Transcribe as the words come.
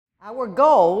Our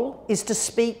goal is to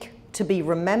speak to be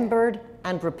remembered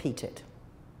and repeated.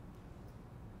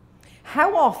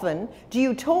 How often do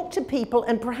you talk to people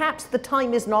and perhaps the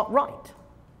time is not right?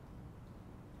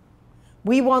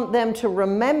 We want them to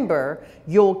remember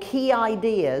your key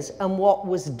ideas and what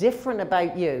was different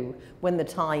about you when the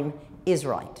time is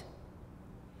right.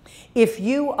 If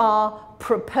you are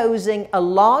proposing a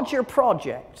larger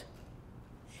project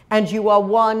and you are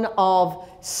one of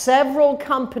several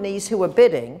companies who are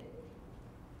bidding,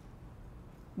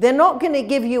 they're not going to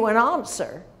give you an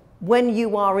answer when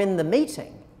you are in the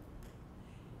meeting.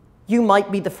 You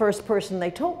might be the first person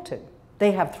they talk to.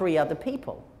 They have 3 other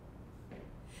people.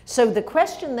 So the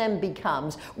question then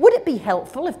becomes, would it be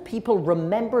helpful if people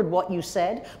remembered what you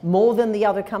said more than the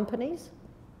other companies?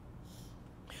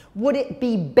 Would it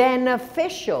be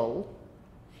beneficial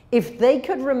if they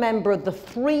could remember the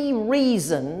 3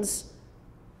 reasons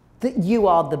that you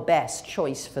are the best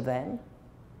choice for them?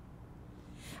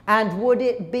 And would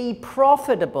it be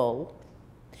profitable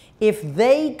if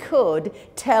they could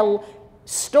tell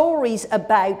stories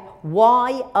about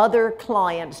why other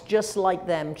clients just like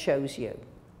them chose you?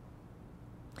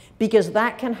 Because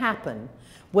that can happen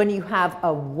when you have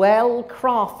a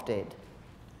well-crafted,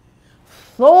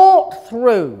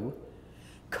 thought-through,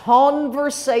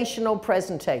 conversational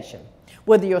presentation.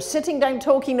 Whether you're sitting down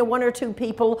talking to 1 or 2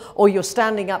 people or you're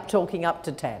standing up talking up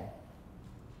to 10.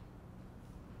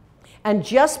 And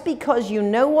just because you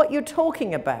know what you're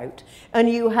talking about and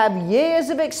you have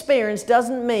years of experience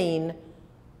doesn't mean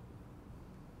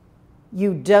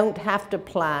you don't have to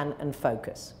plan and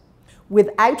focus.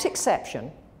 Without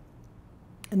exception,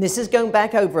 and this is going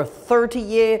back over a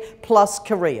 30-year-plus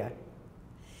career,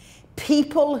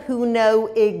 people who know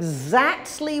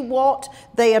exactly what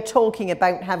they are talking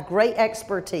about have great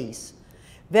expertise.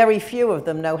 Very few of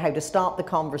them know how to start the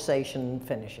conversation and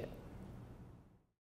finish it.